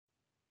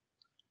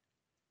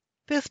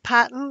This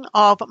pattern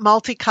of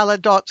multicolor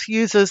dots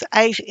uses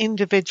 8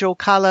 individual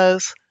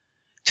colors.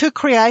 To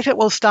create it,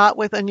 we'll start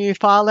with a new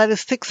file that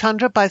is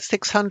 600 by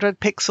 600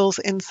 pixels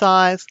in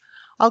size.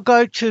 I'll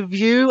go to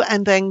View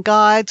and then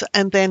Guides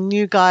and then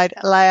New Guide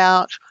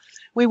Layout.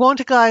 We want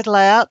a guide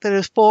layout that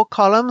is 4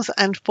 columns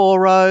and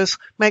 4 rows.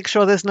 Make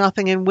sure there's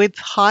nothing in width,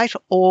 height,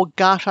 or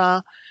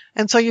gutter.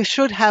 And so you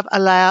should have a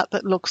layout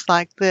that looks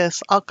like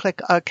this. I'll click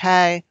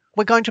OK.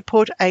 We're going to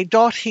put a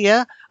dot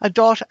here, a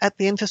dot at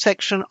the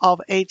intersection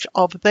of each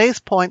of these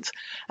points,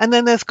 and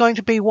then there's going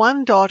to be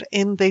one dot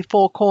in the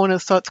 4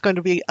 corners, so it's going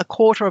to be a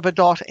quarter of a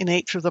dot in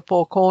each of the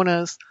 4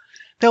 corners.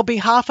 There'll be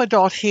half a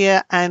dot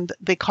here and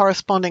the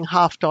corresponding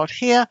half dot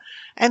here,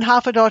 and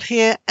half a dot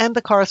here and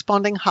the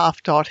corresponding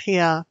half dot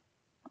here.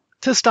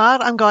 To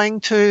start, I'm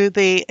going to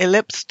the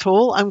ellipse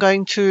tool. I'm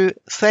going to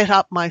set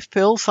up my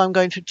fill, so I'm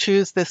going to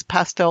choose this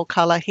pastel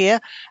color here.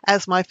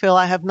 As my fill,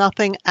 I have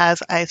nothing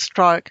as a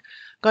stroke.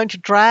 I'm going to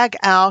drag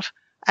out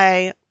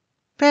a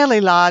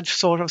fairly large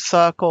sort of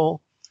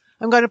circle.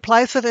 I'm going to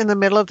place it in the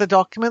middle of the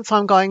document, so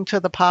I'm going to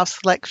the Path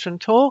Selection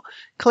tool.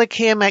 Click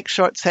here, make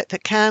sure it's set to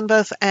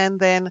canvas, and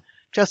then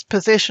just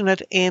position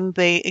it in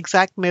the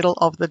exact middle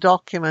of the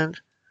document.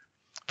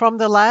 From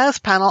the Layers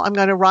panel, I'm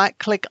going to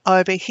right-click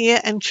over here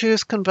and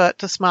choose Convert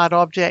to Smart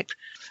Object.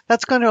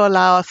 That's going to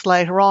allow us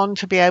later on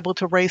to be able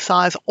to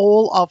resize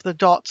all of the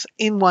dots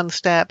in one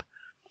step.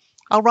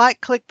 I'll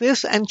right-click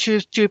this and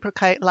choose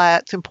Duplicate Layer.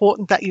 It's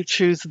important that you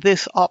choose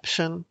this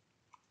option.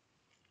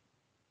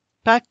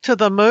 Back to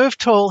the Move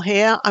tool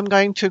here, I'm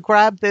going to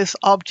grab this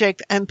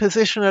object and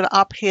position it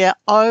up here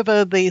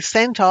over the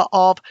center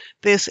of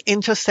this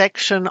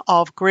intersection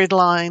of grid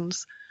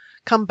lines.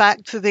 Come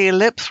back to the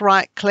ellipse,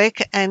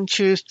 right-click and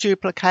choose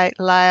Duplicate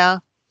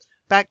Layer.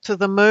 Back to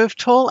the Move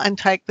tool and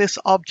take this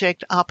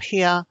object up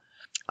here.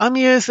 I'm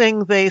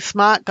using the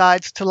Smart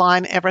Guides to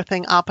line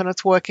everything up and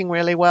it's working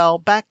really well.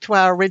 Back to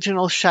our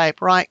original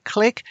shape,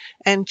 right-click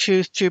and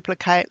choose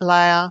Duplicate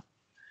Layer.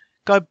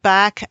 Go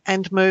back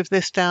and move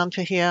this down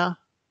to here.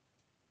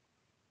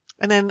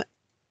 And then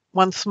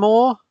once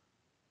more.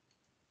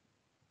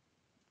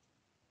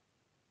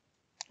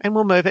 And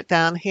we'll move it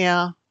down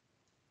here.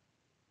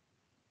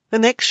 The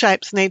next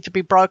shapes need to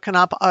be broken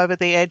up over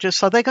the edges,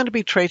 so they're going to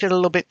be treated a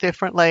little bit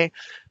differently.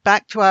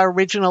 Back to our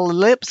original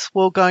ellipse,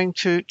 we're going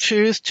to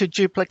choose to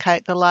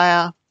duplicate the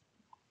layer.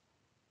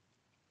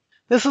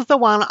 This is the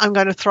one I'm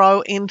going to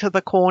throw into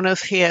the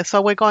corners here.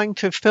 So we're going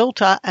to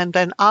Filter and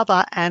then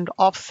Other and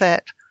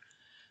Offset.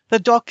 The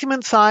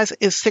document size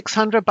is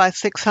 600 by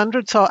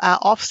 600, so our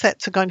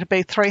offsets are going to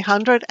be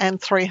 300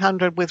 and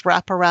 300 with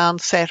wraparound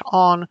set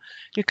on.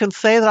 You can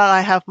see that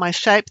I have my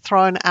shape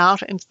thrown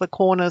out into the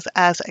corners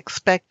as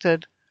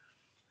expected.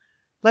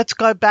 Let's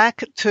go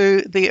back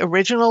to the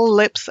original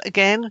ellipse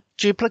again,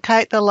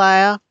 duplicate the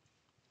layer.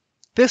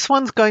 This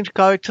one's going to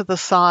go to the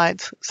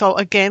sides. So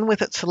again,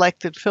 with it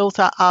selected,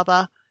 Filter,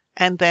 Other,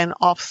 and then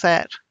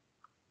Offset.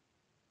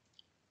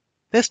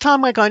 This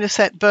time we're going to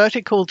set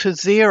vertical to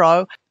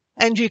 0.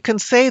 And you can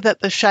see that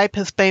the shape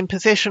has been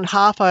positioned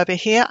half over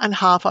here and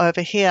half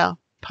over here.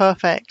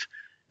 Perfect.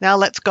 Now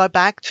let's go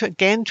back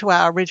again to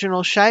our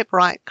original shape,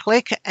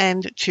 right-click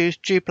and choose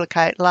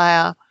Duplicate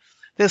Layer.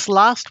 This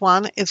last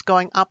one is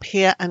going up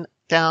here and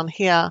down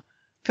here.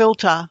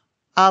 Filter,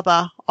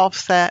 Other,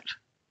 Offset.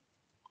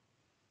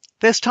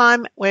 This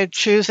time we're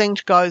choosing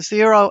to go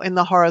 0 in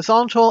the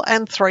horizontal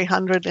and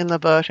 300 in the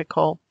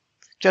vertical.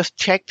 Just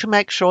check to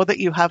make sure that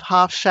you have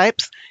half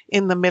shapes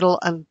in the middle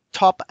and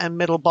top and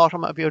middle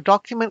bottom of your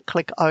document.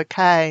 Click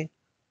OK.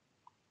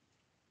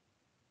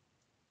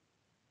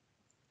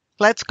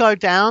 Let's go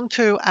down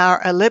to our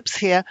ellipse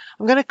here.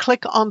 I'm going to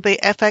click on the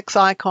FX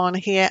icon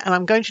here and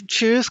I'm going to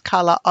choose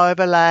Color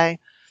Overlay.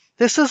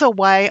 This is a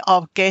way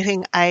of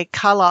getting a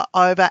color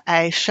over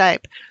a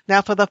shape.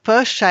 Now for the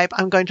first shape,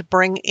 I'm going to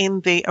bring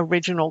in the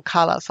original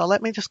color. So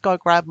let me just go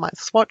grab my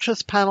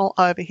swatches panel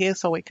over here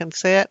so we can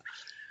see it.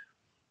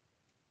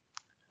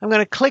 I'm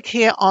going to click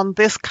here on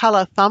this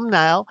color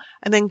thumbnail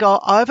and then go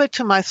over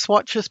to my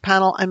swatches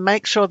panel and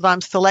make sure that I'm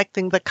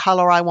selecting the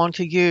color I want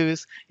to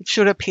use. It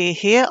should appear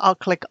here. I'll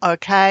click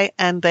OK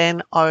and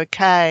then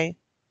OK.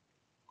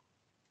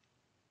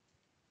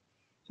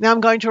 Now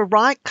I'm going to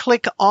right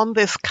click on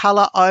this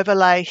color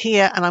overlay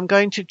here and I'm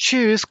going to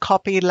choose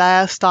Copy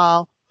Layer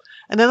Style.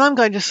 And then I'm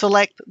going to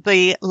select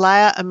the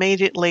layer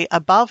immediately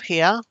above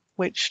here,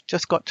 which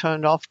just got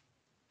turned off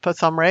for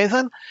some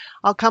reason.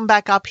 I'll come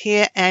back up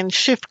here and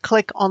shift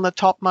click on the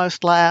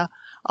topmost layer.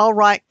 I'll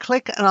right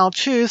click and I'll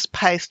choose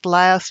Paste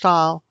Layer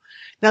Style.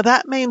 Now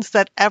that means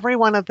that every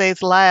one of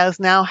these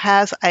layers now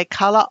has a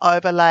color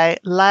overlay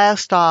layer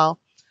style.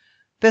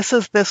 This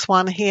is this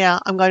one here.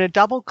 I'm going to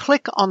double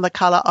click on the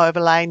color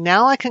overlay.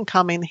 Now I can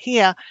come in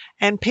here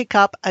and pick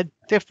up a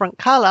different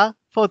color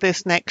for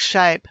this next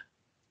shape.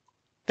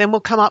 Then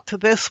we'll come up to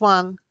this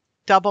one,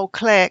 double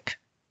click,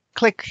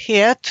 click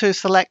here to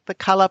select the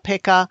color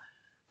picker.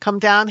 Come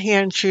down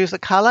here and choose a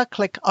color,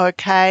 click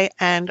OK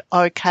and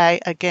OK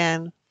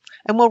again.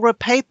 And we'll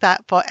repeat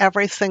that for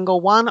every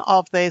single one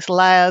of these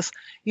layers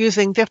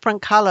using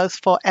different colors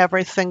for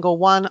every single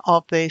one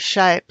of these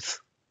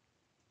shapes.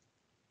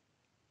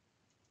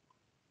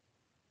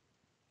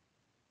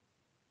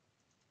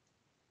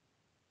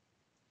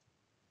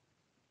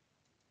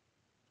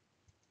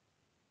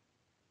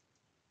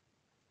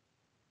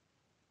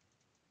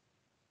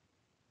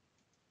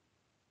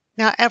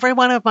 Now, every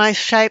one of my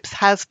shapes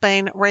has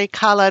been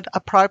recolored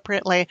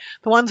appropriately.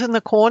 The ones in the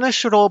corner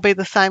should all be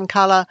the same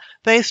color.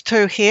 These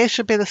two here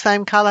should be the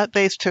same color.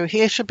 These two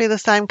here should be the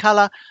same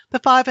color. The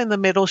 5 in the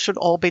middle should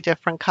all be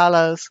different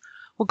colors.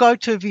 We'll go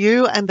to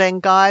View and then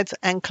Guides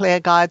and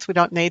Clear Guides. We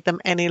don't need them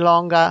any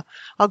longer.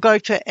 I'll go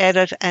to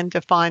Edit and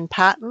Define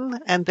Pattern,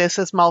 and this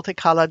is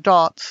Multicolor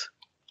Dots.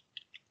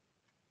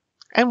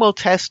 And we'll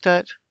test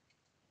it.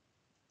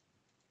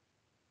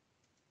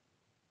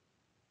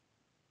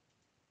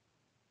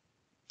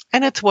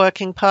 And it's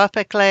working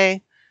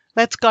perfectly.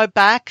 Let's go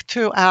back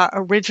to our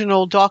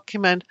original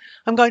document.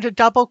 I'm going to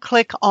double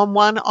click on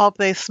one of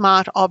these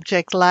smart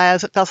object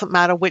layers. It doesn't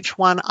matter which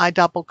one I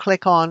double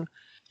click on.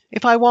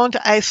 If I want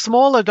a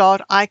smaller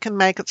dot, I can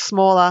make it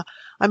smaller.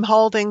 I'm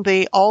holding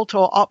the Alt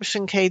or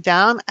Option key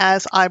down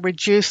as I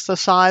reduce the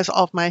size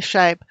of my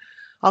shape.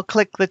 I'll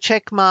click the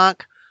check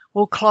mark.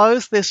 We'll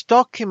close this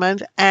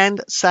document and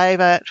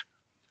save it.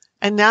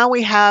 And now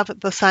we have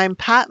the same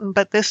pattern,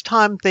 but this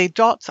time the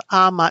dots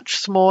are much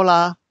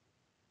smaller.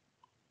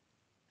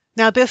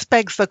 Now this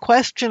begs the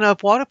question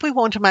of what if we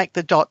want to make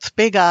the dots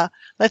bigger?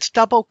 Let's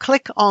double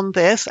click on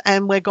this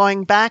and we're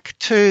going back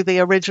to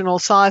the original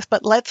size,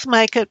 but let's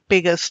make it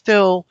bigger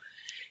still.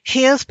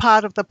 Here's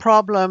part of the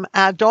problem.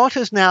 Our dot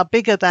is now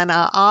bigger than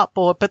our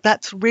artboard, but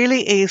that's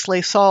really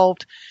easily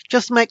solved.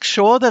 Just make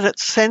sure that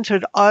it's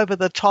centered over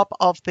the top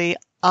of the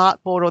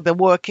artboard or the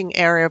working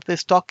area of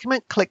this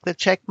document. Click the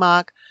check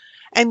mark.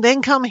 And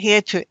then come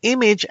here to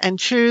Image and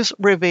choose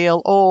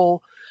Reveal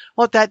All.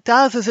 What that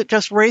does is it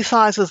just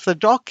resizes the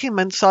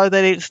document so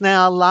that it's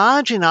now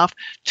large enough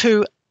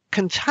to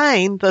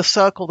contain the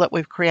circle that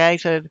we've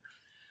created.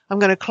 I'm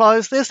going to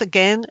close this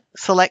again,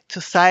 select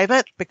to save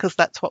it because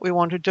that's what we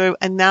want to do.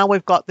 And now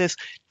we've got this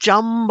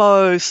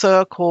jumbo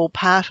circle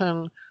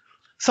pattern.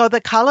 So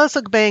the colors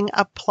are being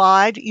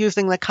applied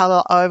using the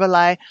color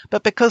overlay,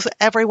 but because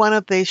every one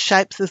of these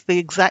shapes is the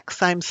exact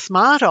same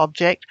smart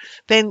object,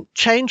 then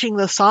changing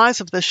the size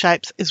of the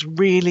shapes is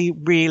really,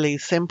 really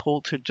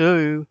simple to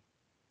do.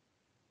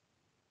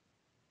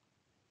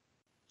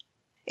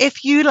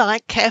 If you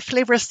like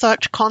carefully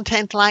researched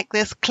content like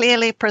this,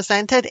 clearly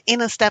presented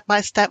in a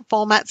step-by-step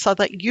format so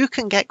that you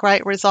can get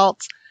great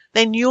results,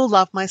 then you'll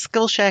love my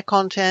Skillshare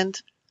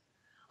content.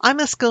 I'm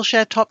a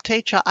Skillshare top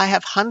teacher. I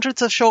have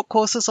hundreds of short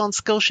courses on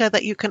Skillshare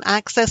that you can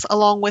access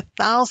along with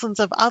thousands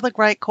of other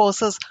great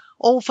courses,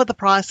 all for the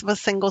price of a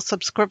single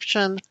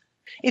subscription.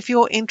 If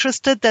you're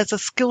interested, there's a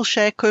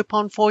Skillshare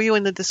coupon for you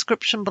in the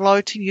description below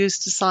to use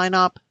to sign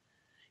up.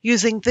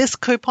 Using this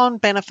coupon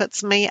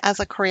benefits me as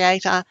a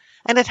creator,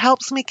 and it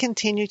helps me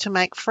continue to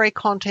make free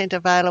content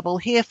available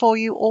here for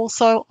you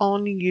also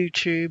on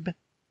YouTube.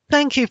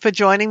 Thank you for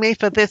joining me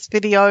for this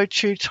video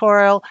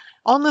tutorial.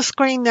 On the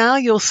screen now,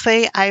 you'll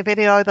see a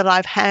video that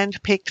I've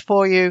hand-picked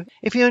for you.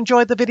 If you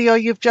enjoyed the video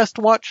you've just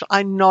watched,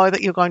 I know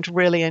that you're going to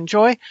really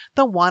enjoy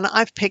the one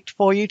I've picked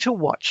for you to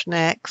watch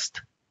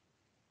next.